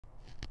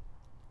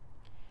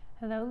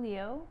Hello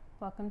Leo,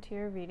 welcome to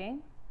your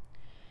reading.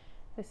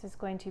 This is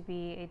going to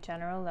be a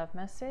general love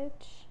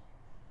message.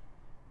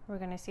 We're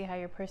going to see how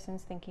your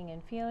person's thinking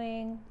and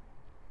feeling,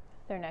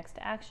 their next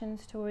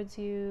actions towards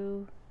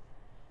you,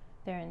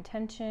 their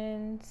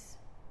intentions,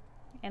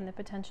 and the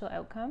potential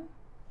outcome.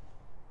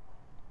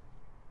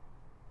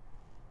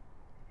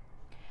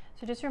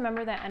 So just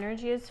remember that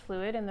energy is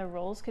fluid and the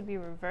roles could be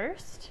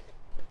reversed,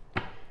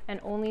 and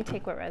only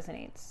take what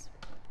resonates.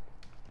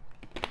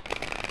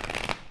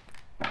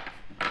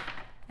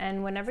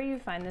 And whenever you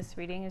find this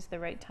reading is the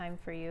right time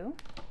for you,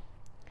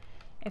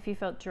 if you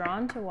felt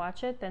drawn to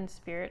watch it, then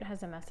Spirit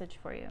has a message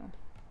for you.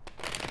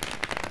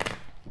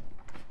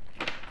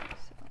 So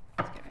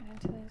let's get right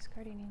into this.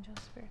 Guardian angels,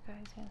 spirit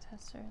guides,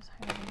 ancestors,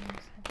 higher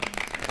beings,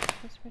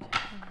 please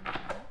protect me.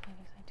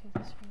 Ladies, I do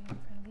this reading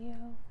for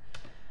Leo.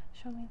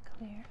 Show me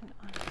clear and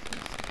honest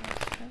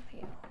messages for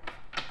Leo.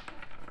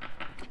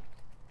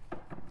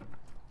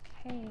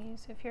 Okay,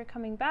 so if you're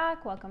coming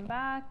back, welcome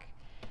back.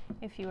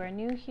 If you are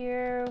new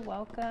here,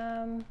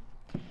 welcome.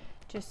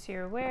 Just so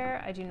you're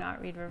aware, I do not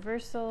read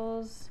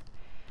reversals.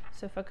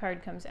 So if a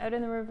card comes out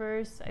in the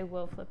reverse, I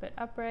will flip it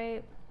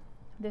upright.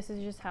 This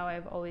is just how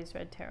I've always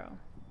read tarot.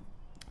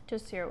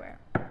 Just so you're aware.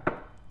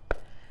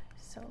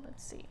 So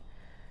let's see.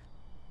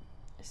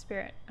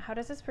 Spirit, how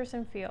does this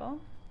person feel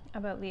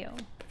about Leo?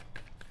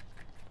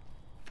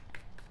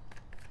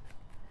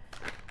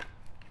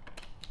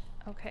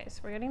 Okay,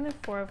 so we're getting the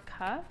Four of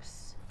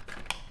Cups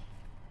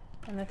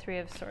and the Three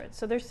of Swords.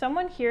 So there's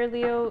someone here,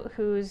 Leo,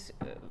 who's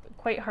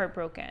quite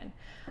heartbroken.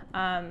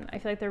 I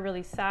feel like they're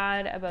really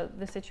sad about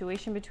the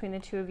situation between the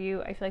two of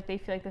you. I feel like they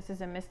feel like this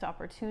is a missed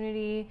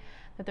opportunity,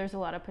 that there's a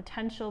lot of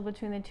potential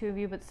between the two of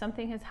you, but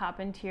something has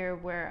happened here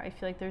where I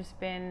feel like there's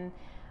been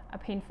a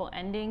painful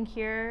ending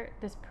here.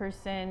 This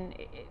person,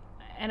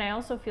 and I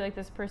also feel like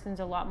this person's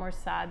a lot more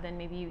sad than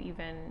maybe you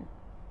even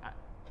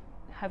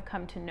have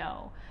come to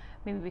know.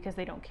 Maybe because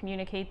they don't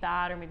communicate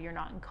that, or maybe you're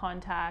not in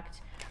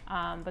contact.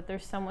 But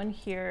there's someone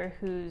here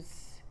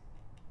who's,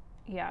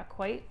 yeah,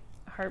 quite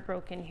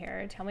heartbroken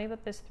here. Tell me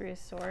about this Three of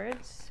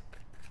Swords.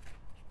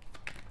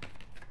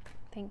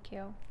 Thank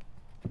you.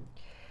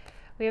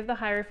 We have the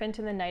Hierophant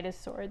and the Knight of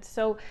Swords.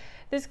 So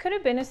this could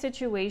have been a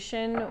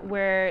situation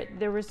where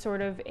there was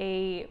sort of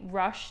a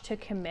rush to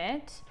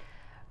commit,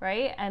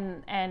 right?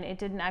 And it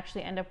didn't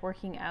actually end up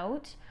working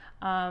out.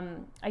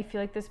 I feel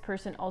like this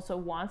person also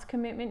wants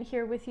commitment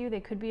here with you.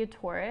 They could be a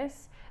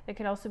Taurus. They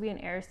could also be an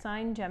air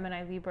sign,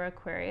 Gemini, Libra,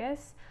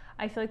 Aquarius.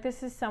 I feel like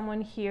this is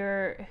someone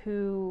here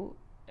who,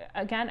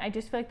 again, I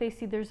just feel like they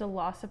see there's a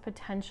loss of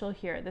potential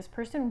here. This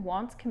person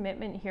wants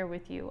commitment here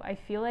with you. I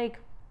feel like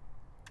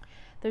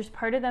there's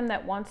part of them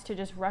that wants to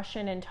just rush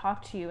in and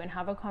talk to you and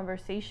have a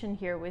conversation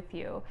here with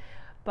you.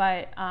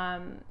 But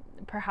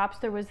perhaps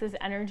there was this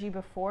energy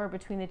before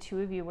between the two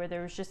of you where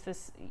there was just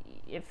this,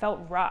 it felt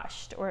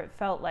rushed, or it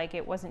felt like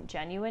it wasn't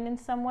genuine in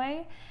some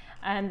way.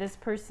 And this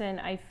person,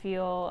 I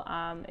feel,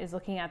 is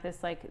looking at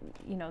this like,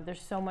 you know,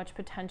 there's so much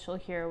potential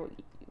here.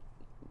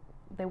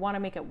 They want to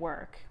make it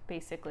work,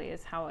 basically,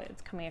 is how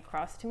it's coming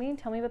across to me.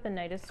 Tell me about the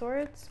Knight of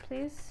Swords,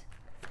 please.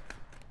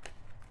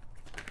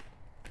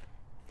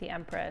 The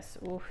Empress.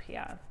 Ooh,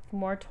 yeah.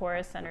 More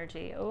Taurus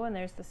energy. Oh, and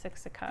there's the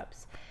Six of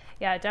Cups.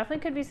 Yeah, it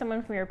definitely could be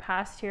someone from your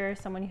past here,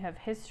 someone you have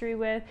history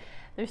with.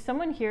 There's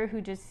someone here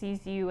who just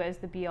sees you as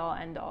the be-all,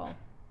 end-all,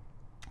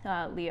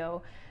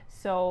 Leo.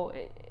 So,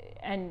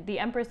 and the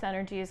Empress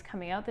energy is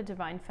coming out, the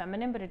Divine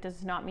Feminine, but it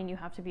does not mean you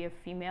have to be a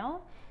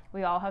female.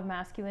 We all have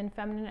masculine,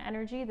 feminine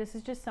energy. This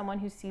is just someone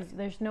who sees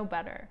there's no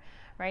better,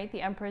 right?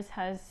 The Empress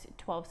has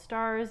 12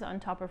 stars on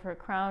top of her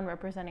crown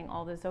representing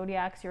all the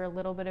zodiacs. You're a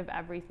little bit of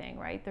everything,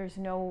 right? There's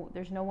no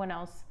one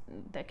else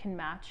that can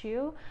match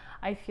you.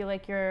 I feel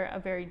like you're a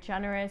very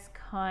generous,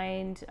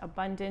 kind,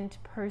 abundant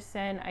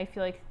person. I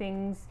feel like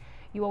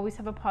you always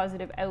have a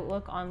positive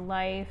outlook on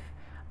life.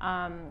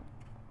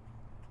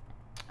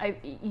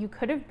 You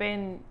could have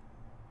been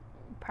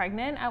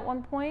pregnant at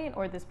one point,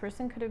 or this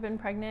person could have been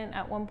pregnant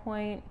at one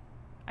point.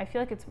 I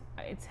feel like it's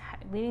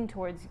leaning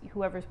towards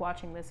whoever's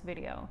watching this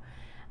video.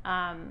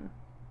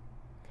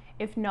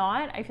 If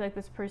not, I feel like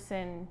this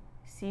person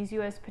sees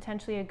you as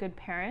potentially a good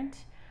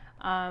parent.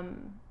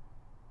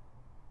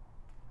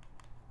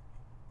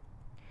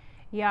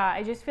 Yeah,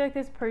 I just feel like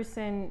this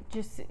person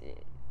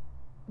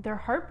they're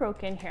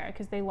heartbroken here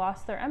because they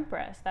lost their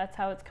Empress. That's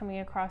how it's coming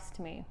across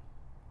to me.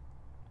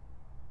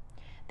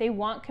 They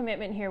want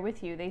commitment here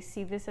with you. They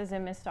see this as a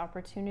missed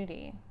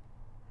opportunity.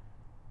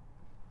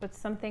 But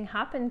something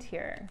happened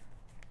here.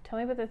 Tell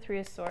me about the Three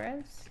of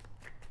Swords.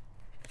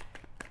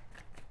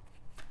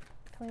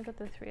 Tell me about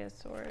the Three of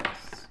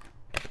Swords.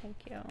 Thank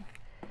you.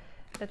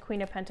 The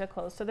Queen of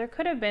Pentacles. So there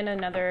could have been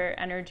another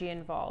energy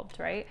involved,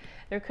 right?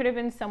 There could have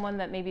been someone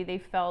that maybe they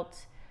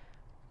felt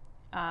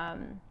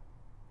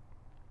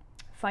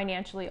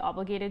financially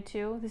obligated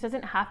to. This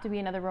doesn't have to be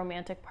another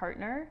romantic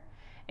partner.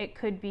 It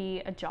could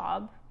be a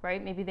job,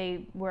 right? Maybe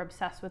they were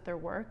obsessed with their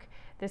work.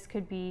 This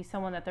could be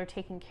someone that they're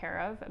taking care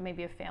of,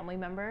 maybe a family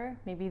member.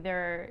 Maybe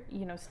they're,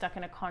 stuck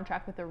in a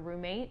contract with a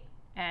roommate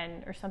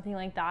or something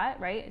like that,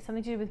 right? It's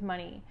something to do with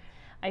money.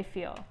 I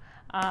feel.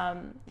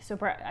 So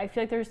I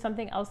feel like there's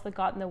something else that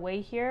got in the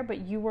way here,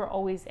 but you were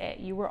always it.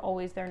 You were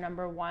always their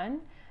number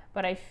one.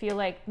 But I feel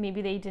like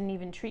maybe they didn't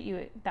even treat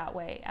you that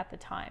way at the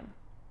time.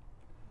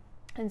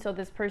 And so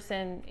this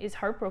person is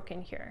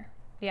heartbroken here.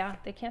 Yeah,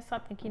 they can't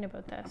stop thinking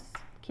about this.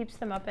 Keeps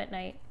them up at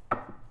night.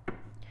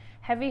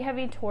 Heavy,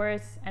 heavy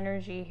Taurus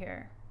energy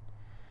here.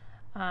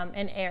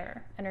 And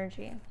air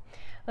energy.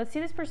 Let's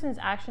see this person's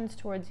actions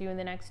towards you in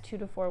the next 2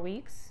 to 4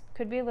 weeks.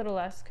 Could be a little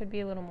less, could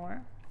be a little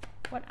more.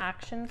 What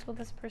actions will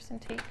this person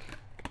take?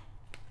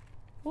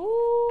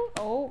 Ooh,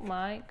 oh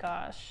my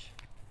gosh.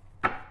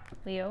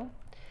 Leo,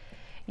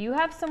 you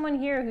have someone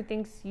here who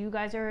thinks you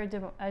guys are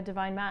a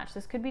divine match.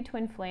 This could be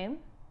twin flame.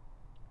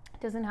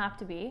 It doesn't have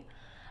to be.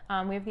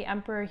 We have the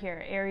Emperor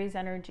here, Aries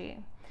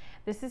energy.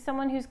 This is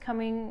someone who's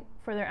coming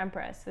for their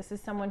Empress. This is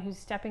someone who's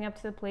stepping up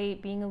to the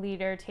plate, being a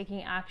leader,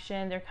 taking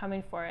action. They're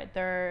coming for it.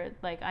 They're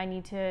like, I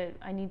need to,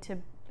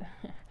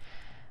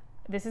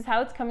 this is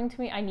how it's coming to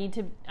me. I need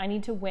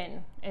to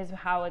win is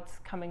how it's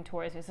coming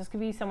towards me. So this could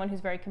be someone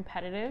who's very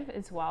competitive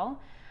as well.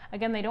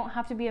 Again, they don't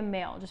have to be a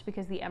male just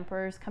because the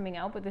Emperor is coming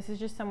out, but this is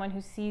just someone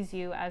who sees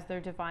you as their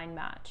divine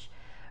match,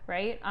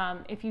 right?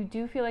 If you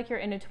do feel like you're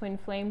in a twin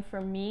flame,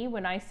 for me,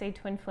 when I say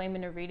twin flame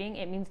in a reading,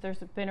 it means there's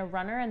been a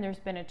runner and there's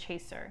been a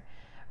chaser,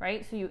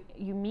 right? So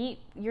you meet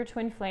your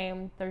twin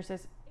flame, there's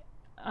this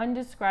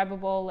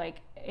undescribable, like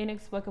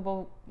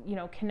inexplicable, you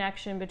know,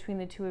 connection between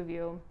the two of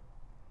you.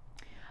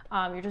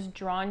 You're just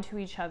drawn to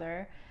each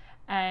other,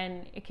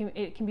 and it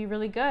can be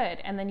really good.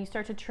 And then you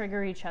start to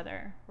trigger each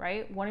other,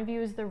 right? One of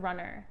you is the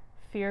runner,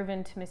 fear of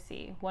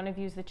intimacy. One of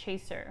you is the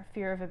chaser,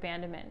 fear of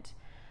abandonment,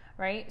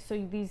 right?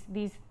 So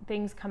these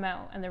things come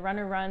out, and the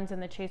runner runs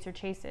and the chaser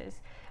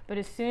chases. But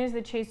as soon as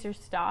the chaser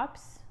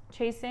stops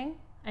chasing,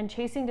 and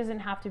chasing doesn't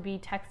have to be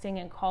texting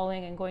and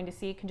calling and going to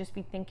see, it can just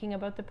be thinking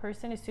about the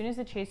person. As soon as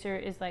the chaser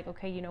is like,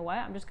 okay, you know what?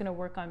 I'm just going to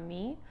work on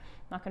me.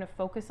 I'm not going to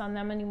focus on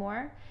them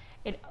anymore.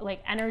 It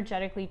like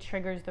energetically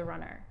triggers the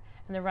runner.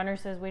 And the runner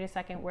says, wait a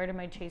second, where did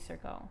my chaser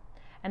go?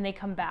 And they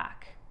come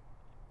back,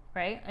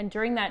 right? And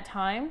during that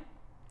time,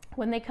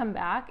 when they come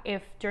back,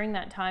 if during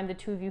that time the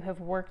two of you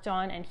have worked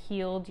on and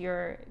healed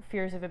your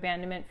fears of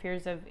abandonment,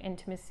 fears of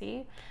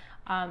intimacy,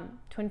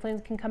 twin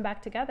flames can come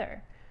back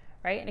together,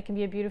 right? And it can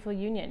be a beautiful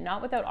union,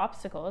 not without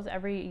obstacles.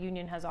 Every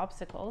union has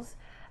obstacles.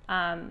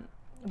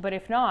 But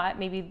if not,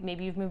 maybe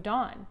you've moved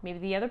on. Maybe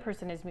the other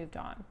person has moved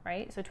on,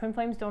 right? So twin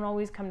flames don't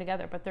always come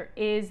together, but there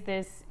is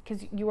this,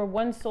 because you are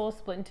one soul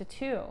split into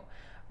two,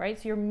 right?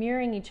 So you're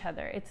mirroring each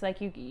other. It's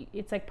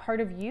like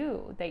part of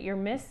you that you're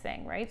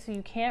missing, right? So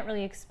you can't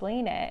really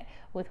explain it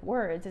with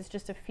words. It's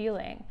just a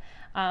feeling.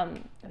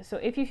 So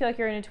if you feel like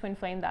you're in a twin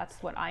flame,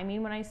 that's what I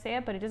mean when I say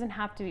it, but it doesn't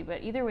have to be.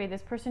 But either way,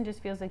 this person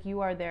just feels like you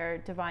are their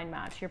divine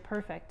match. You're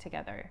perfect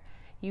together.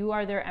 You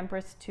are their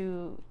empress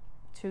to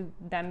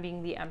them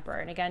being the emperor.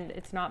 And again,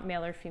 it's not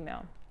male or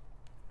female.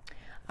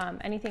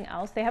 Anything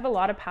else? They have a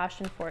lot of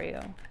passion for you.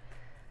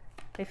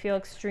 They feel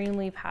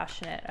extremely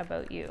passionate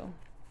about you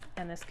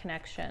and this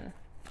connection.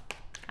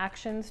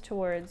 Actions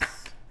towards,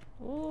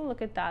 ooh,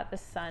 look at that, the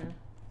sun.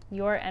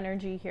 Your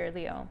energy here,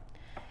 Leo.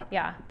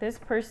 Yeah, this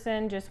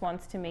person just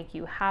wants to make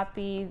you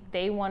happy.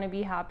 They want to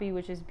be happy,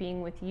 which is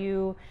being with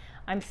you.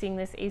 I'm seeing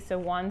this Ace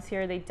of Wands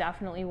here. They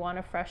definitely want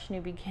a fresh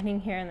new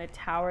beginning here in the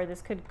Tower.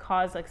 This could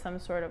cause like some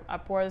sort of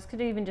uproar. This could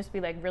even just be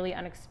like really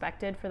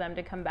unexpected for them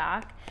to come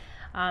back.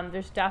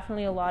 There's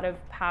definitely a lot of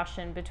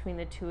passion between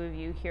the two of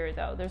you here,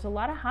 though. There's a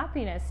lot of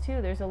happiness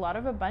too. There's a lot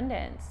of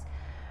abundance,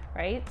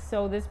 right?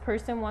 So this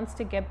person wants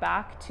to get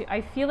back to,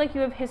 I feel like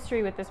you have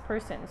history with this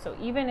person. So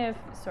even if,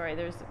 sorry,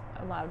 there's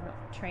a loud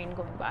train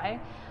going by.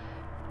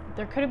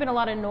 There could have been a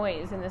lot of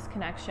noise in this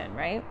connection,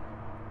 right?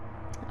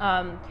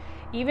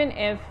 Even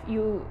if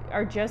you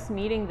are just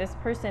meeting this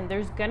person,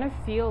 there's gonna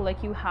feel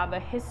like you have a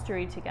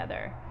history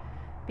together,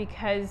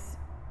 because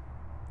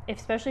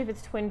especially if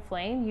it's twin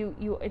flame,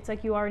 it's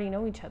like you already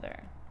know each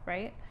other,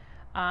 right?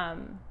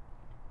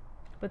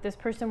 But this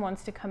person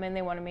wants to come in,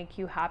 they want to make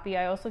you happy.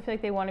 I also feel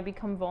like they want to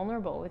become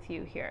vulnerable with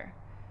you here,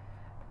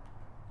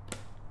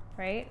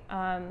 right?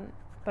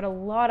 But a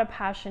lot of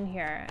passion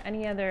here.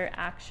 Any other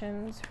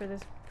actions for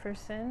this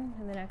person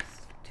in the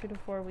next 2 to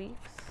 4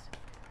 weeks?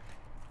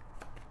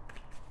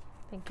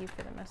 Thank you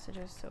for the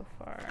messages so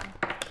far.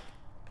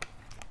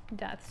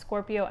 Death,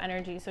 Scorpio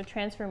energy. So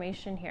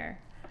transformation here,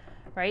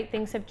 right?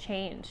 Things have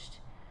changed.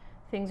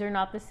 Things are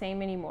not the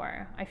same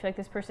anymore. I feel like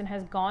this person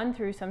has gone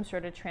through some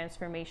sort of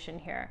transformation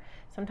here.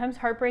 Sometimes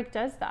heartbreak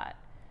does that,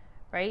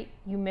 right?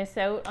 You miss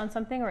out on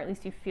something, or at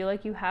least you feel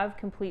like you have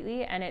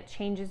completely, and it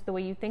changes the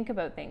way you think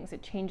about things.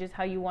 It changes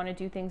how you want to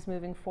do things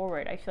moving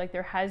forward. I feel like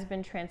there has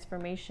been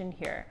transformation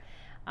here.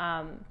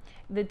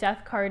 The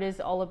Death card is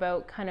all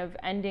about kind of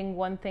ending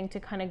one thing to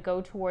kind of go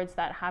towards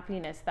that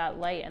happiness, that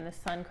light, and the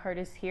Sun card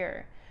is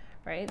here,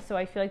 right? So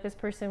I feel like this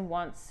person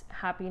wants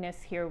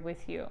happiness here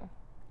with you.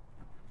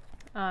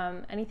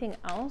 Anything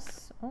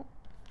else? Oh,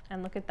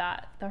 and look at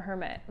that, the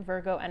Hermit,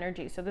 Virgo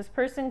energy. So this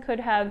person could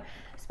have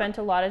spent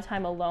a lot of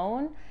time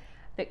alone,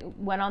 that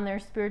went on their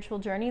spiritual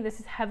journey. This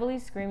is heavily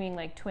screaming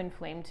like twin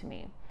flame to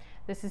me.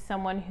 This is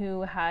someone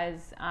who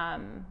has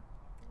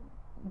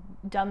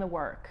done the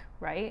work,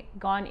 right?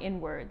 Gone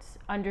inwards,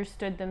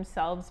 understood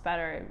themselves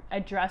better,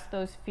 addressed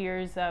those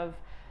fears of,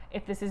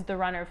 if this is the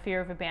runner,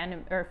 fear of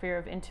abandonment or fear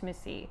of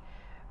intimacy,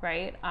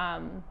 right?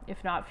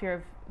 If not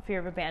fear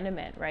of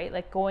abandonment, right?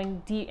 Like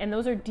going deep, and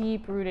those are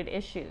deep rooted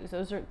issues.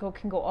 Those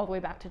can go all the way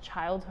back to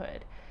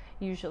childhood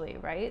usually,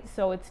 right?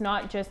 So it's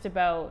not just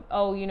about,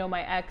 oh, you know,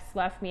 my ex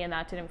left me and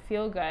that didn't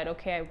feel good.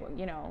 Okay,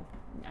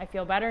 I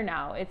feel better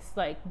now. It's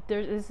like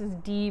this is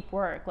deep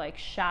work, like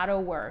shadow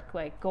work,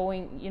 like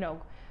going,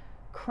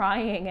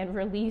 crying and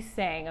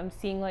releasing. I'm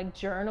seeing like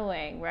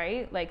journaling,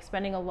 right? Like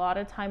spending a lot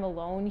of time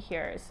alone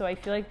here. So I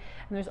feel like,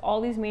 and there's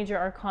all these major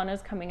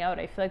arcanas coming out.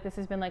 I feel like this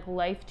has been like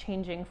life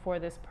changing for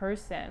this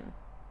person.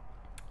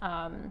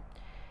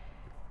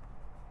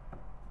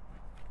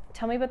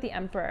 Tell me about the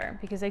Emperor,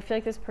 because I feel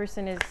like this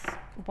person is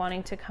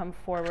wanting to come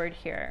forward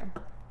here.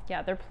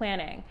 Yeah, they're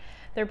planning.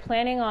 They're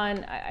planning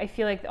on, I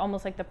feel like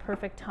almost like the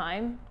perfect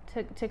time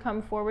to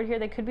come forward here.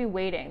 They could be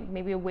waiting,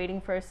 maybe waiting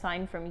for a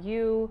sign from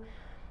you,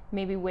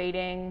 maybe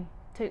waiting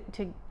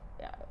to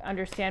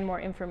understand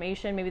more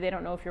information. Maybe they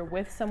don't know if you're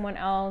with someone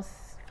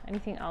else.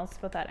 Anything else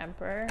about that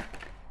Emperor?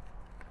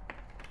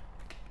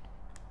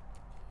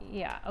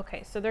 Yeah,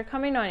 okay, so they're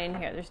coming on in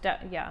here.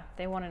 Yeah,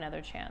 they want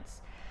another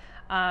chance.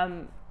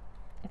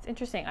 It's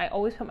interesting. I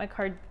always put my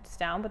cards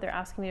down, but they're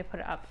asking me to put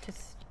it up to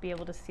be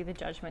able to see the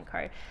Judgment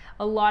card.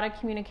 A lot of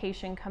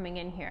communication coming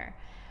in here.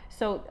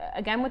 So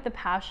again, with the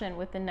Passion,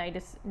 with the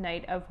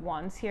Knight of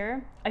Wands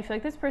here, I feel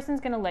like this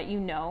person's going to let you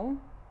know,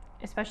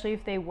 especially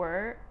if they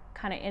were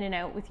kind of in and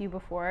out with you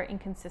before,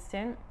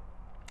 inconsistent.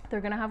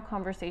 They're going to have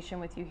conversation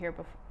with you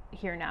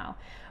here now.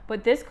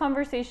 But this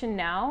conversation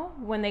now,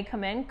 when they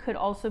come in, could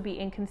also be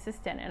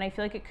inconsistent. And I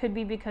feel like it could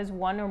be because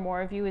one or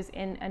more of you is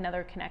in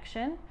another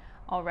connection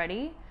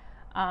already.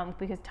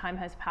 Because time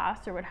has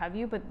passed or what have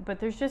you, but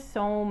there's just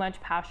so much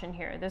passion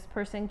here. This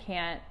person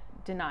can't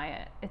deny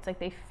it. It's like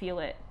they feel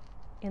it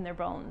in their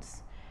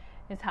bones,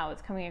 is how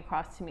it's coming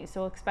across to me.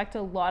 So expect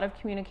a lot of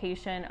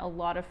communication, a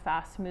lot of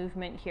fast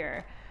movement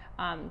here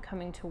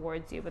coming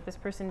towards you. But this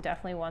person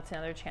definitely wants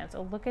another chance.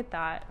 Oh, look at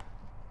that.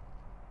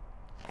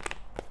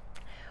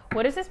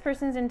 What is this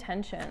person's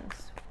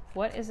intentions?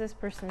 What is this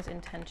person's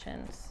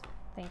intentions?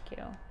 Thank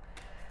you.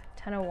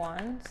 Ten of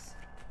Wands.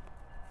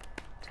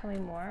 Tell me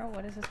more.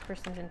 What is this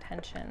person's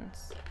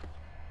intentions?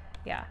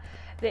 Yeah,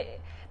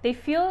 they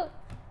feel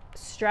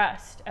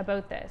stressed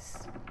about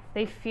this.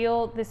 They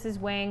feel this is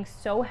weighing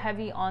so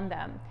heavy on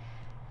them.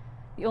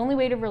 The only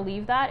way to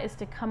relieve that is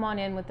to come on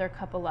in with their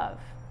cup of love,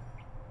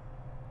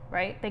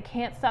 right? They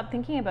can't stop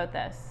thinking about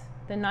this.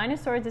 The Nine of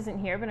Swords isn't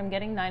here, but I'm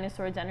getting Nine of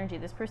Swords energy.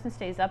 This person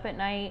stays up at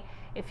night.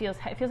 It feels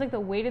like the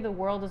weight of the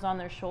world is on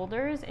their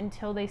shoulders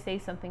until they say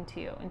something to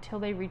you, until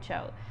they reach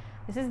out.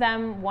 This is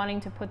them wanting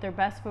to put their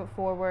best foot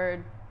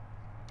forward,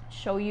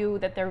 show you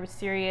that they're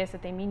serious,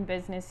 that they mean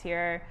business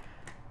here,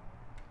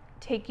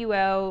 take you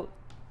out.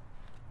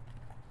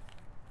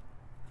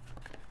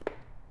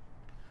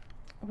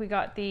 We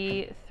got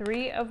the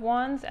Three of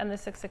Wands and the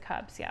Six of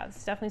Cups. Yeah,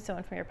 it's definitely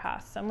someone from your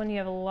past, someone you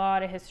have a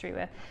lot of history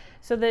with.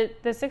 So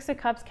the Six of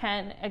Cups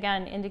can,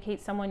 again,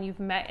 indicate someone you've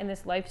met in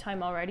this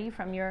lifetime already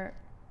from your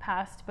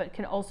past, but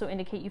can also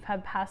indicate you've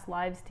had past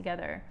lives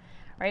together,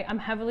 right? I'm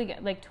heavily,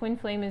 like, twin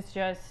flame is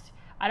just,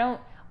 I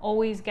don't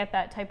always get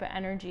that type of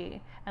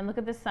energy. And look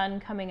at the sun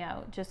coming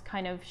out, just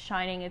kind of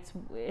shining its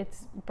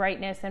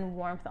brightness and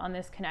warmth on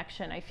this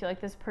connection. I feel like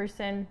this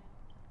person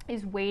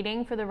is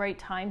waiting for the right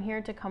time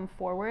here to come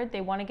forward.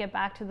 They want to get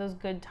back to those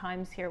good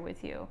times here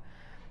with you,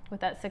 with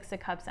that Six of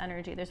Cups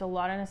energy. There's a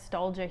lot of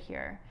nostalgia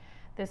here.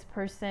 This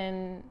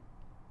person,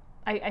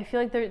 I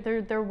feel like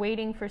they're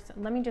waiting for,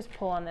 let me just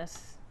pull on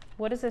this.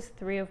 What is this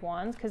Three of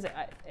Wands? Because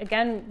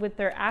again, with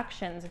their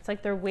actions, it's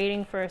like they're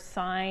waiting for a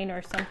sign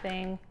or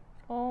something.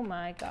 Oh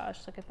my gosh,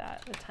 look at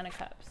that, the Ten of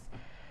Cups.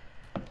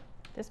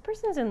 This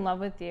person's in love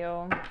with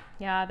you.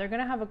 Yeah, they're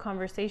gonna have a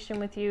conversation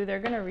with you. They're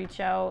gonna reach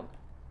out.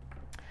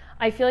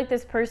 I feel like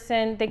this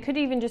person, they could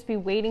even just be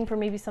waiting for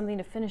maybe something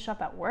to finish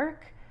up at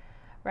work,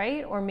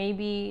 right? Or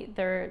maybe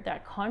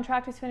that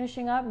contract is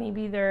finishing up.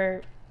 Maybe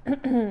they're,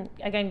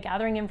 again,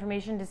 gathering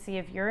information to see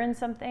if you're in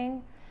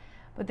something.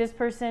 But this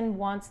person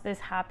wants this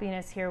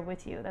happiness here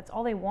with you. That's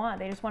all they want.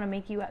 They just want to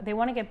make you, they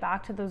want to get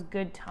back to those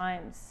good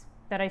times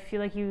that I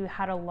feel like you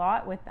had a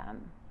lot with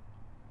them.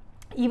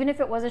 Even if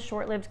it was a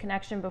short-lived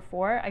connection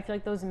before, I feel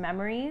like those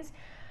memories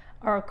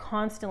are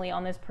constantly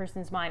on this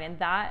person's mind. And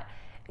that,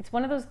 it's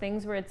one of those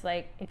things where it's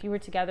like, if you were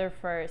together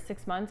for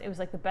 6 months, it was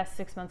like the best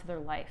 6 months of their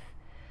life,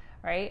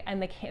 right?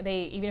 And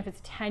they even if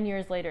it's 10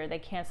 years later, they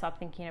can't stop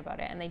thinking about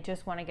it. And they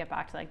just want to get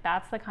back to, like,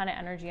 that's the kind of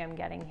energy I'm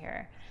getting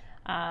here.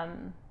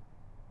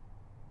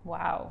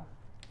 Wow.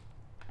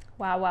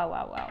 Wow, wow,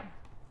 wow, wow.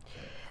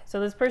 So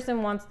this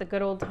person wants the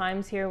good old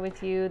times here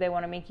with you. They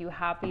want to make you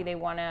happy. They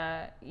want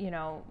to, you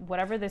know,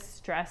 whatever this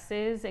stress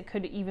is, it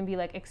could even be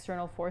like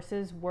external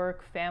forces,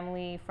 work,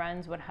 family,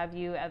 friends, what have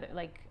you, other,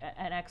 like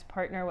an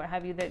ex-partner, what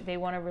have you, that they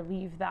want to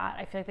relieve that.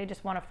 I feel like they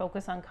just want to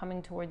focus on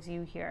coming towards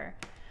you here.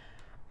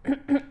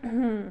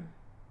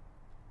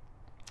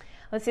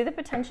 Let's see the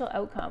potential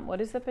outcome.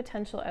 What is the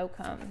potential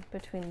outcome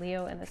between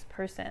Leo and this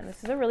person?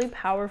 This is a really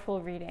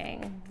powerful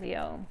reading,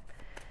 Leo.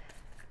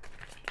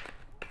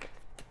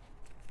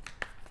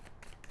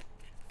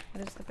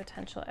 What is the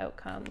potential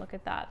outcome? Look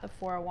at that, the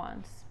Four of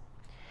Wands.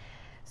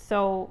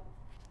 So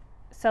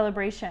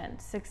celebration,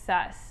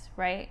 success,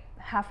 right?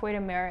 Halfway to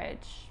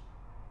marriage.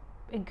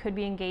 It could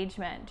be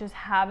engagement, just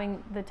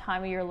having the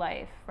time of your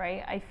life,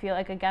 right? I feel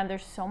like, again,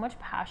 there's so much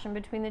passion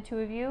between the two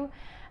of you,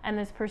 and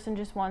this person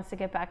just wants to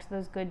get back to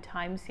those good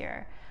times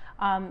here.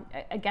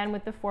 Again,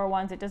 with the Four of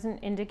Wands, it doesn't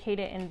indicate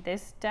it in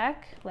this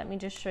deck. Let me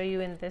just show you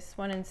in this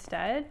one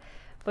instead.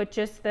 But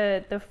just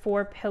the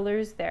four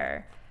pillars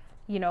there,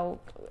 you know,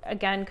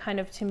 again, kind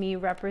of to me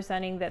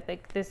representing that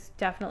this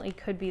definitely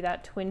could be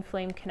that twin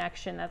flame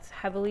connection that's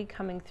heavily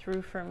coming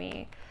through for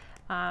me.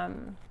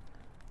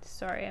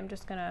 Sorry, I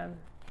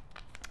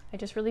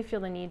just really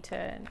feel the need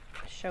to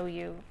show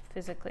you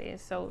physically.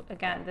 So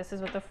again, this is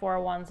what the Four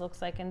of Wands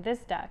looks like in this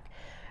deck,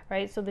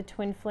 right? So the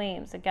twin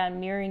flames, again,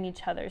 mirroring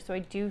each other. So I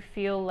do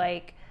feel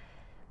like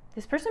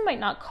this person might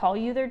not call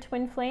you their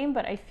twin flame,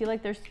 but I feel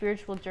like their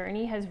spiritual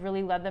journey has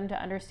really led them to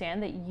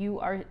understand that you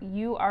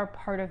are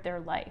part of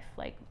their life.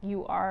 Like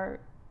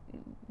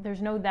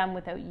there's no them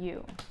without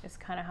you, is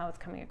kind of how it's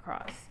coming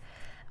across.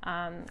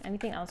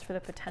 Anything else for the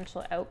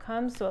potential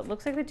outcome? So it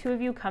looks like the two of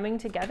you coming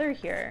together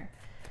here.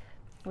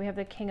 We have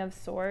the King of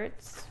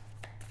Swords.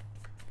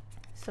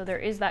 So there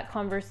is that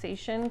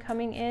conversation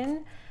coming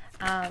in.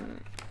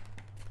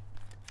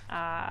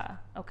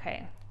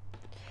 Okay.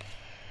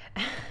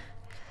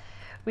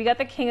 We got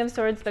the King of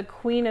Swords, the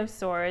Queen of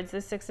Swords,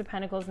 the Six of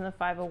Pentacles, and the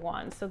Five of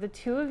Wands. So the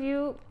two of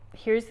you,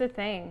 here's the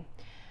thing.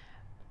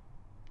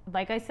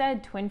 Like I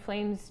said, twin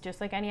flames, just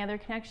like any other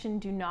connection,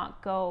 do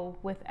not go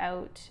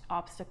without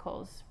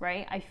obstacles,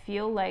 right? I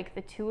feel like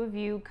the two of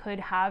you could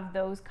have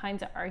those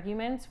kinds of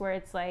arguments where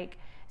it's like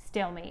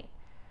stalemate,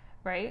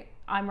 right?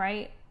 I'm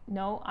right,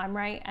 no, I'm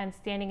right, and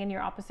standing in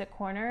your opposite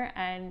corner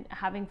and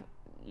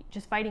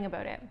just fighting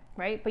about it,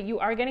 right? But you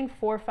are getting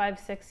 4, 5,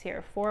 6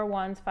 here. 4 of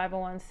Wands, 5 of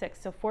Wands,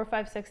 6. So 4,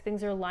 5, 6,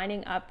 things are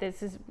lining up.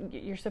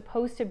 You're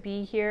supposed to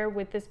be here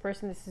with this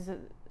person. This is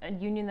a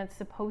union that's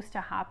supposed to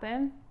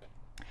happen.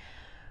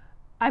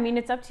 I mean,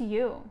 it's up to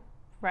you,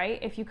 right?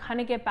 If you kind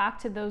of get back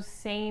to those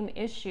same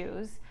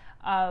issues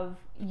of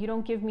you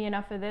don't give me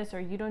enough of this,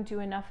 or you don't do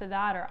enough of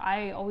that, or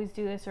I always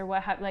do this, or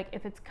what have, like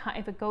if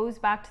it goes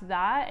back to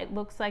that, it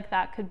looks like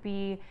that could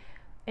be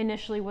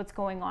initially what's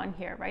going on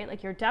here, right?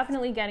 Like you're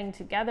definitely getting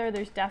together.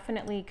 There's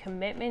definitely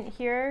commitment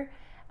here,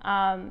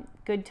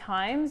 good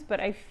times, but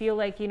I feel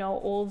like, you know,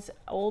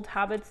 old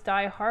habits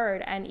die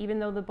hard. And even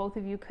though the both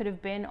of you could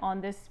have been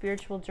on this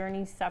spiritual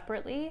journey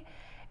separately,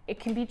 it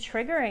can be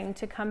triggering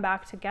to come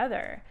back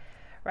together,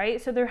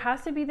 right? So there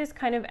has to be this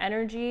kind of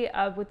energy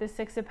of, with the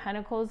Six of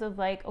Pentacles, of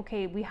like,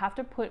 okay, we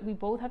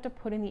both have to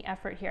put in the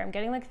effort here. I'm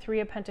getting like Three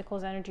of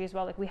Pentacles energy as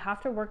well. Like we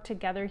have to work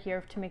together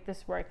here to make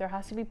this work. There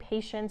has to be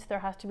patience. There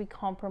has to be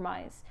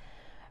compromise,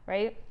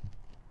 right?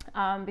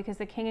 Because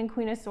the King and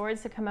Queen of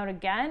Swords to come out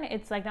again,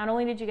 it's like, not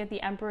only did you get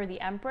the Emperor,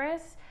 the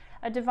Empress,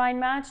 a divine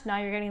match,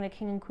 now you're getting the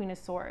King and Queen of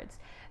Swords.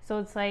 So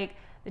it's like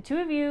the two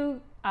of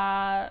you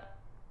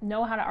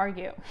know how to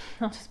argue.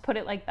 I'll just put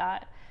it like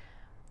that.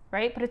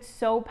 Right? But it's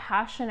so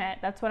passionate.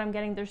 That's what I'm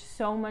getting. There's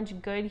so much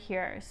good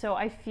here. So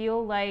I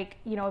feel like,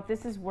 you know, if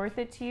this is worth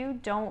it to you,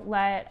 don't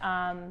let,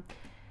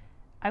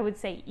 I would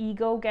say,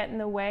 ego get in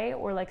the way,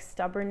 or like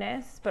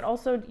stubbornness, but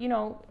also, you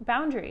know,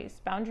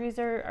 boundaries. Boundaries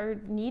are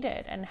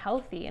needed and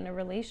healthy in a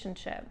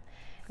relationship.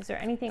 Is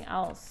there anything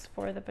else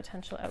for the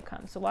potential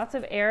outcome? So lots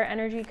of air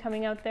energy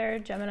coming out there.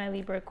 Gemini,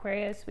 Libra,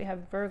 Aquarius. We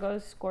have Virgo,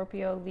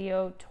 Scorpio,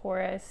 Leo,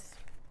 Taurus,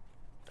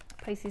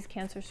 Pisces,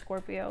 Cancer,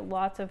 Scorpio.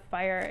 Lots of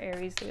fire,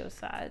 Aries, Leo,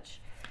 Sag.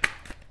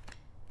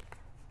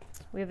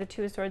 We have the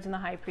Two of Swords and the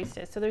High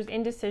Priestess. So there's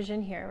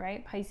indecision here,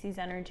 right? Pisces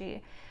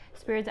energy.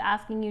 Spirit's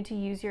asking you to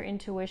use your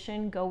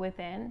intuition, go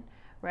within,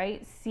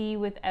 right? See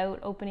without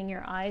opening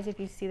your eyes.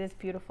 If you see this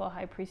beautiful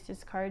High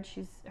Priestess card,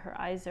 her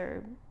eyes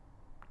are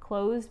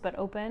closed but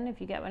open, if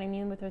you get what I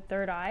mean, with her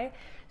third eye.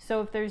 So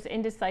if there's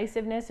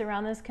indecisiveness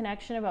around this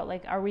connection about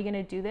like, are we going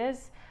to do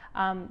this?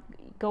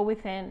 Go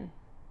within,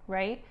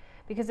 right?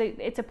 Because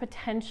it's a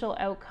potential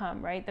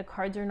outcome, right? The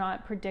cards are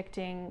not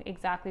predicting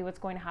exactly what's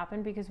going to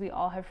happen because we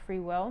all have free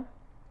will.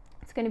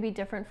 It's going to be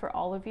different for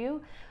all of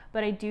you,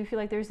 but I do feel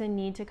like there's a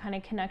need to kind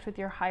of connect with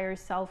your higher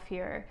self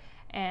here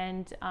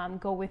and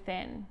go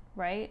within,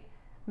 right?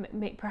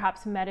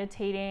 Perhaps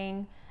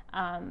meditating,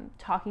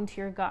 talking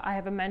to your God. I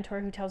have a mentor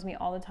who tells me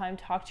all the time,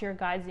 talk to your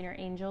guides and your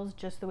angels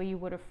just the way you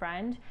would a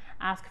friend.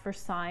 Ask for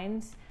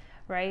signs,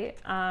 right?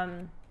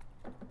 Oh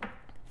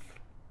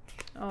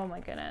my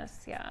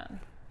goodness, yeah.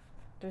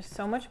 There's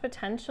so much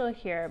potential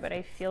here, but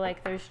I feel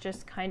like there's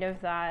just kind of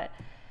that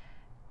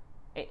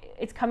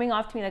it's coming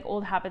off to me like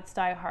old habits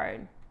die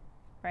hard,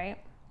 right?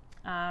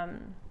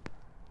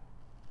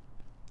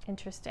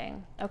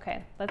 Interesting.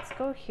 Okay, let's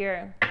go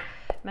here.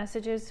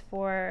 Messages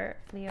for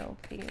Leo,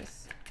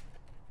 please.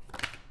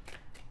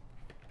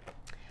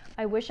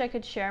 I wish I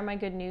could share my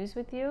good news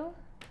with you.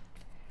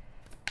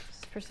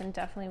 This person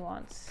definitely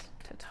wants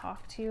to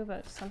talk to you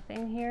about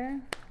something here,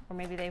 or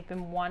maybe they've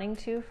been wanting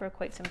to for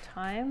quite some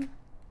time.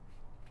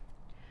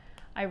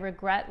 I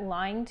regret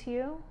lying to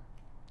you.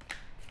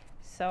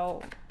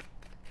 So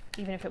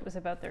even if it was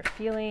about their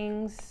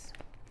feelings,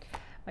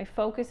 my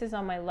focus is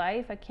on my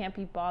life. I can't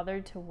be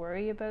bothered to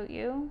worry about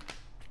you.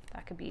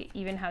 That could be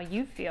even how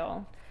you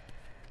feel,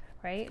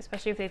 right?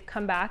 Especially if they've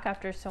come back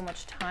after so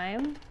much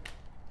time.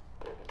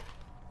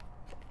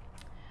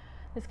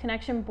 This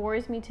connection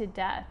bores me to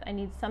death. I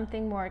need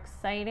something more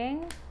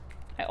exciting.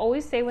 I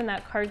always say when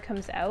that card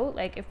comes out,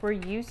 like if we're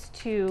used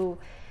to,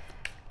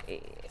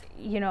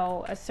 you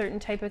know, a certain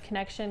type of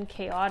connection,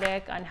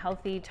 chaotic,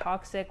 unhealthy,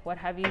 toxic, what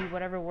have you,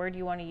 whatever word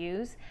you want to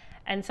use,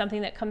 and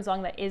something that comes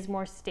along that is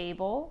more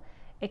stable,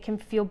 it can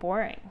feel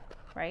boring,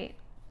 right?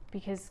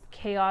 Because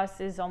chaos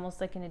is almost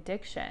like an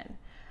addiction.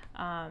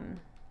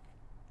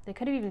 They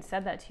could have even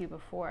said that to you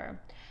before.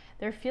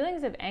 There are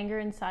feelings of anger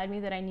inside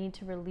me that I need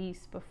to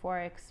release before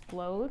I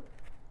explode.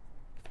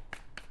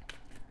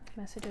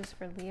 Messages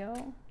for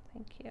Leo.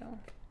 Thank you.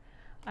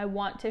 I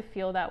want to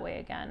feel that way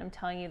again. I'm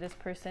telling you, this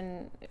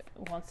person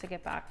wants to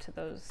get back to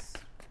those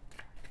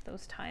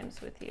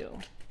times with you.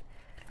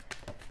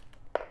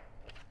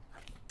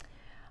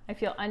 I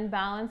feel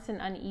unbalanced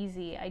and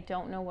uneasy. I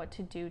don't know what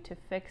to do to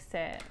fix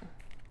it.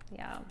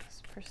 Yeah,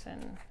 this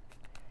person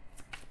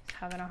is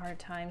having a hard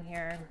time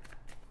here.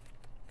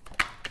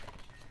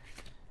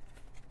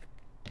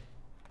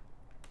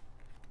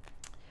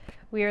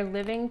 We are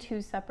living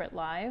two separate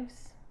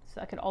lives. So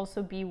that could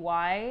also be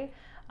why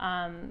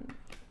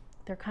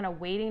they're kind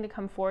of waiting to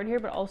come forward here,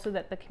 but also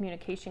that the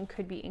communication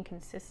could be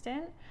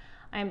inconsistent.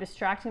 I am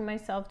distracting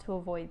myself to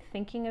avoid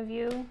thinking of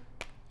you.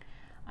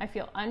 I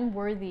feel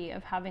unworthy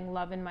of having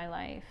love in my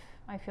life.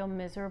 I feel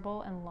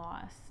miserable and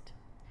lost.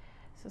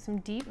 So some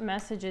deep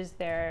messages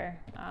there,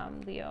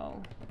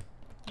 Leo.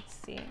 Let's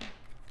see.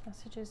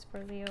 Messages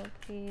for Leo,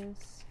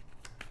 please.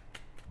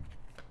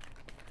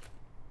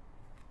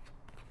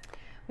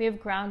 We have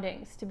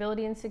grounding,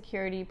 stability and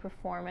security,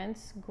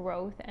 performance,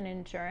 growth, and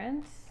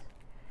endurance.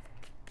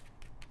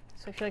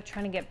 So I feel like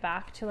trying to get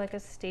back to like a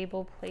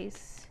stable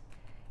place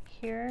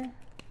here.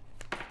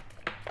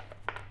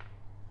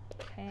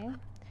 Okay.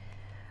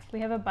 We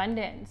have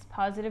abundance,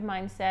 positive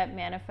mindset,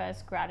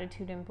 manifest,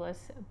 gratitude, and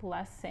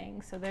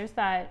blessing. So there's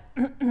that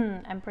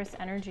Empress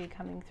energy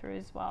coming through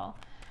as well.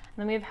 And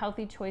then we have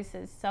healthy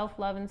choices,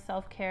 self-love and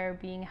self-care,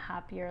 being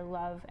happier,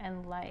 love,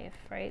 and life,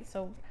 right?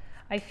 So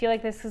I feel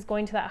like this is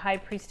going to that High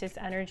Priestess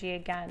energy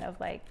again of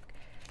like,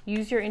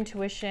 use your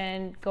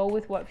intuition, go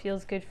with what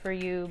feels good for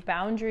you.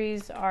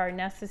 Boundaries are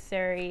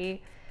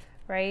necessary,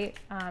 right?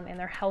 And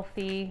they're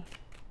healthy.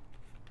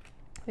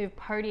 We have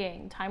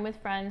partying, time with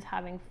friends,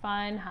 having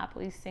fun,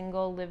 happily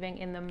single, living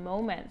in the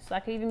moment. So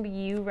that could even be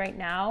you right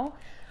now,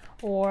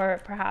 or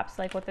perhaps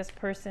like what this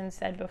person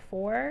said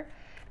before.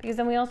 Because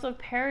then we also have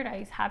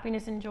paradise,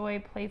 happiness and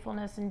joy,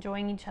 playfulness,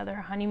 enjoying each other,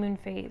 honeymoon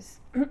phase.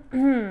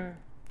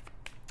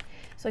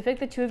 So I feel like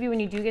the two of you, when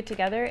you do get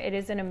together, it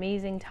is an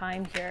amazing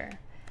time here.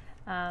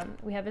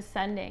 We have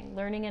ascending,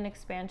 learning and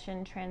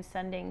expansion,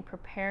 transcending,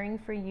 preparing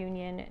for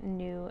union,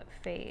 new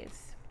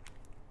phase.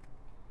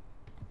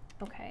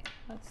 Okay,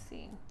 let's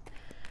see.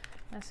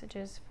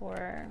 Messages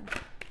for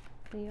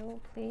Leo,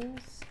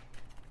 please.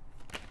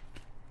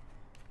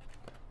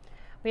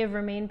 We have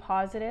remain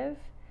positive,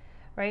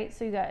 right?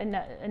 So you got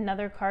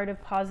another card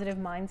of positive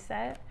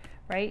mindset,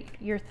 right?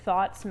 Your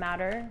thoughts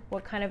matter.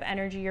 What kind of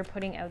energy you're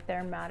putting out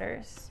there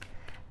matters.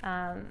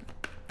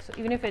 So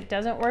even if it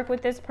doesn't work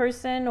with this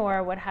person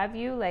or what have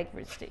you, like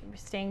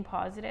staying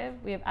positive.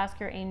 We have ask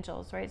your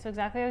angels, right? So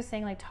exactly what I was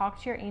saying, like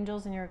talk to your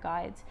angels and your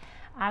guides.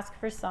 Ask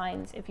for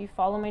signs. If you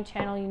follow my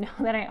channel, you know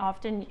that I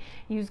often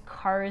use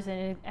cars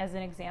as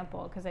an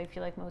example because I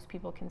feel like most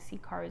people can see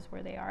cars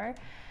where they are.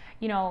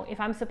 You know, if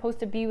I'm supposed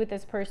to be with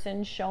this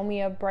person, show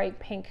me a bright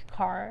pink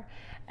car,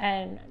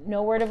 and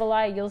no word of a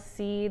lie, you'll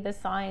see the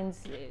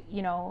signs,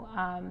 you know,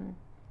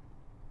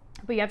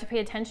 but you have to pay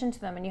attention to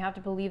them and you have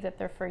to believe that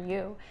they're for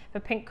you. If a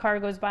pink car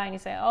goes by and you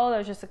say, oh, that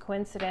was just a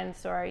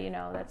coincidence, or, you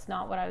know, that's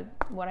not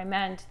what I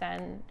meant,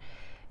 then,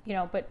 you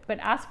know, but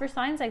ask for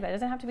signs like that. It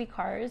doesn't have to be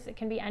cars. It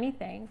can be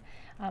anything.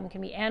 It can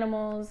be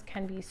animals,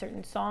 can be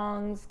certain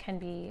songs, can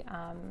be,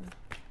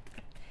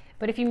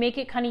 but if you make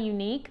it kind of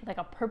unique, like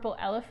a purple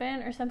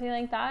elephant or something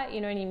like that,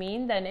 you know what I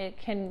mean? Then it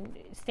can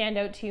stand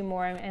out to you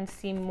more and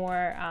seem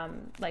more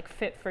like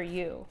fit for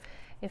you,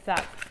 if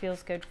that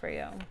feels good for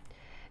you.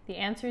 The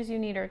answers you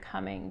need are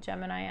coming,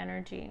 Gemini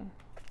energy.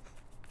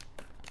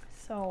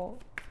 So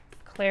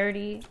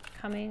clarity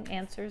coming,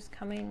 answers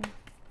coming.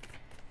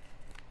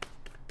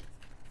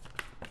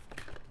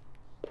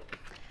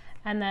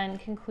 And then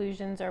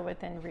conclusions are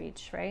within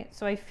reach, right?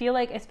 So I feel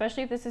like,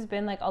 especially if this has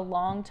been like a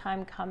long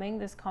time coming,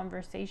 this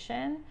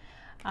conversation,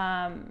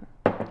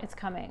 it's what's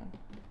coming.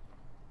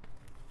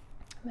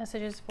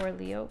 Messages for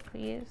Leo,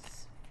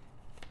 please.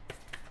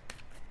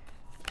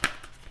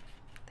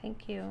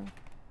 Thank you.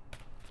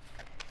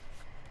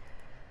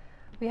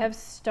 We have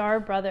Star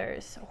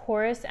Brothers,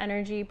 Horus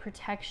energy,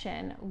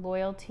 protection,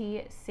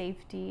 loyalty,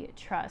 safety,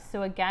 trust.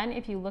 So again,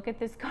 if you look at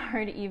this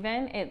card, it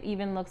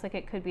even looks like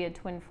it could be a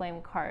twin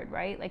flame card,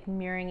 right? Like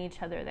mirroring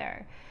each other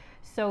there.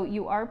 So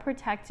you are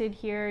protected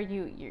here.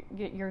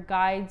 Your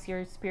guides,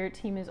 your spirit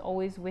team is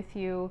always with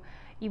you.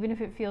 Even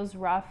if it feels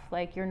rough,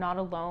 like you're not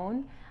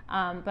alone.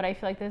 But I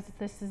feel like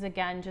this is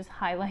again just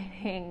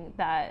highlighting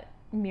that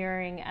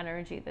mirroring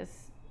energy,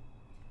 this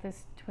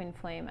twin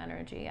flame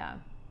energy, yeah.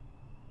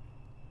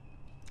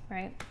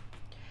 Right?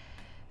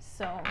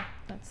 So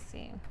let's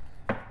see.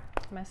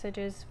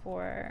 Messages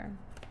for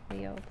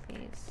Leo,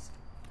 please.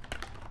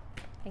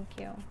 Thank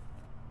you.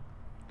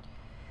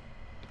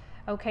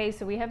 Okay,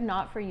 so we have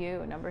not for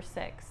you, number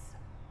 6.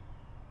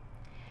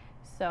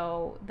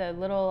 So the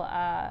little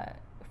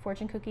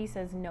fortune cookie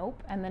says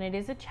nope, and then it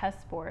is a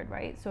chessboard,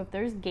 right? So if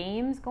there's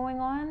games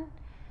going on,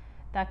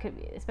 that could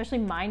be, especially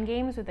mind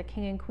games with the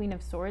King and Queen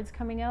of Swords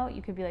coming out,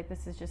 you could be like,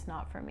 this is just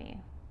not for me,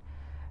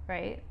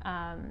 right?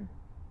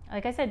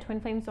 Like I said, twin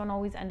flames don't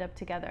always end up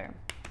together.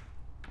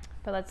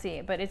 But let's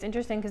see. But it's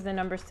interesting because the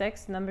number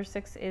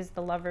 6 is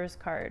the Lovers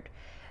card.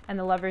 And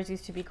the Lovers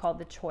used to be called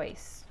the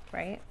Choice,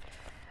 right?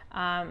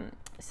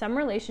 Some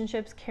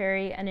relationships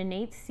carry an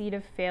innate seed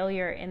of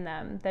failure in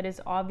them that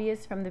is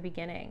obvious from the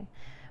beginning.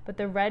 But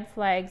the red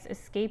flags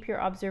escape your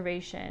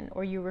observation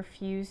or you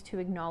refuse to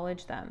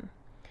acknowledge them.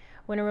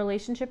 When a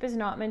relationship is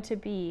not meant to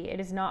be, it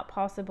is not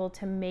possible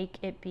to make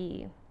it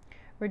be.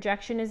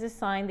 Rejection is a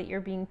sign that you're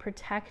being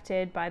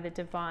protected by the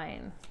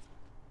divine.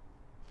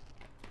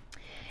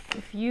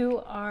 If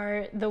you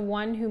are the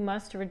one who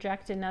must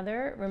reject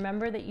another,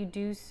 remember that you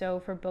do so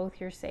for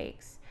both your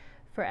sakes.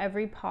 For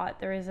every pot,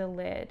 there is a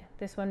lid.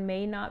 This one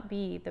may not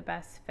be the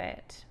best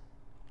fit.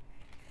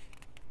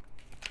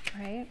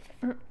 Right?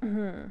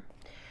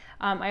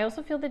 I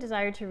also feel the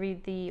desire to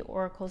read the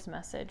Oracle's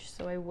message,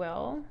 so I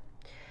will.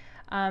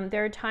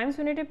 There are times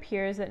when it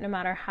appears that no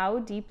matter how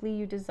deeply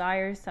you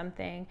desire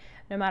something,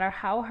 no matter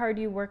how hard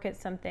you work at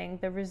something,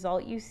 the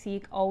result you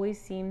seek always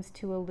seems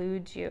to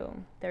elude you.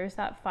 There's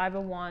that 5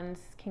 of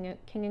Wands, King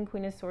and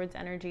Queen of Swords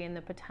energy and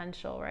the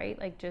potential, right?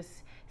 Like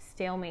just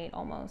stalemate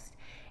almost.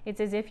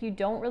 It's as if you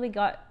don't really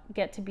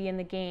get to be in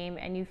the game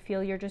and you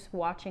feel you're just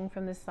watching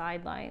from the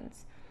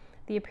sidelines.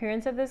 The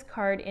appearance of this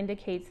card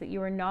indicates that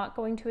you are not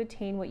going to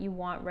attain what you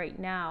want right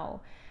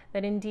now,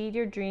 that indeed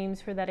your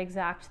dreams for that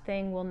exact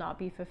thing will not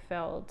be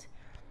fulfilled.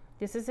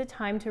 This is a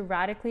time to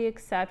radically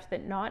accept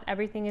that not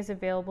everything is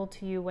available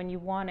to you when you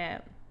want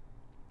it.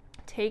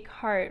 Take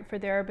heart, for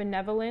there are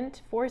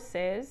benevolent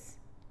forces,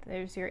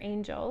 there's your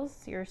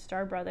angels, your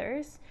star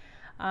brothers,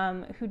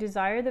 who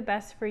desire the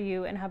best for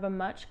you and have a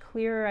much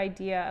clearer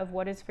idea of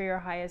what is for your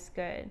highest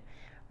good.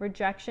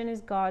 Rejection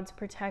is God's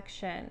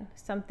protection.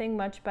 Something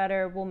much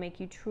better will make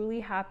you truly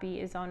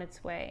happy is on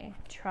its way.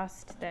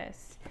 Trust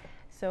this.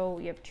 So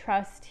you have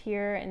trust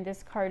here in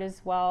this card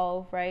as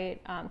well,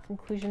 right?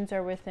 Conclusions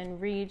are within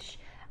reach.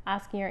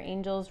 Asking your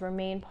angels,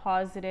 remain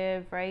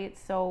positive, right?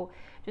 So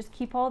just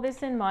keep all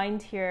this in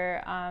mind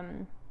here,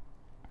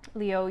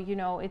 Leo. You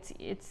know,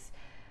 it's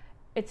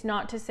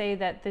not to say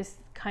that this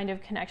kind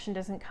of connection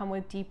doesn't come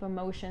with deep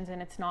emotions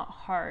and it's not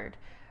hard,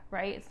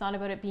 right? It's not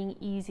about it being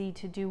easy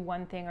to do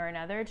one thing or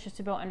another. It's just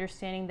about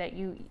understanding that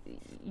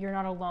you're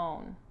not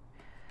alone,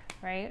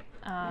 right?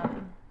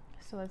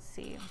 So let's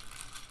see.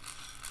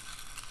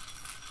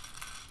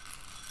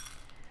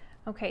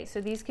 Okay, so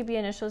these could be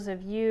initials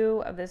of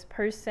you, of this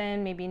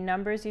person, maybe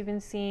numbers you've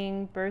been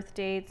seeing, birth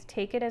dates.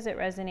 Take it as it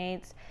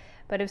resonates.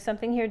 But if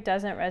something here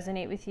doesn't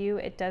resonate with you,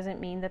 it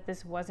doesn't mean that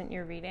this wasn't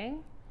your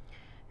reading.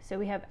 So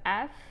we have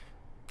F,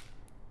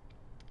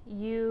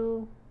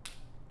 U,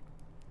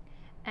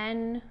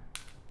 N,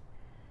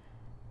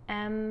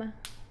 M,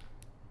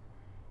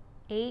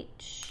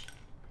 H,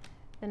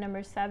 the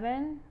number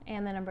 7,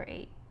 and the number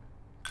 8.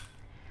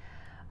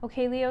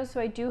 Okay, Leo,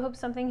 so I do hope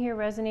something here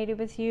resonated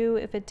with you.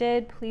 If it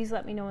did, please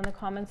let me know in the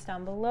comments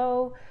down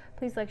below.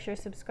 Please like, share,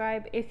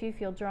 subscribe if you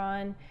feel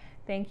drawn.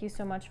 Thank you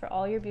so much for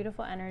all your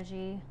beautiful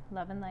energy.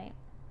 Love and light.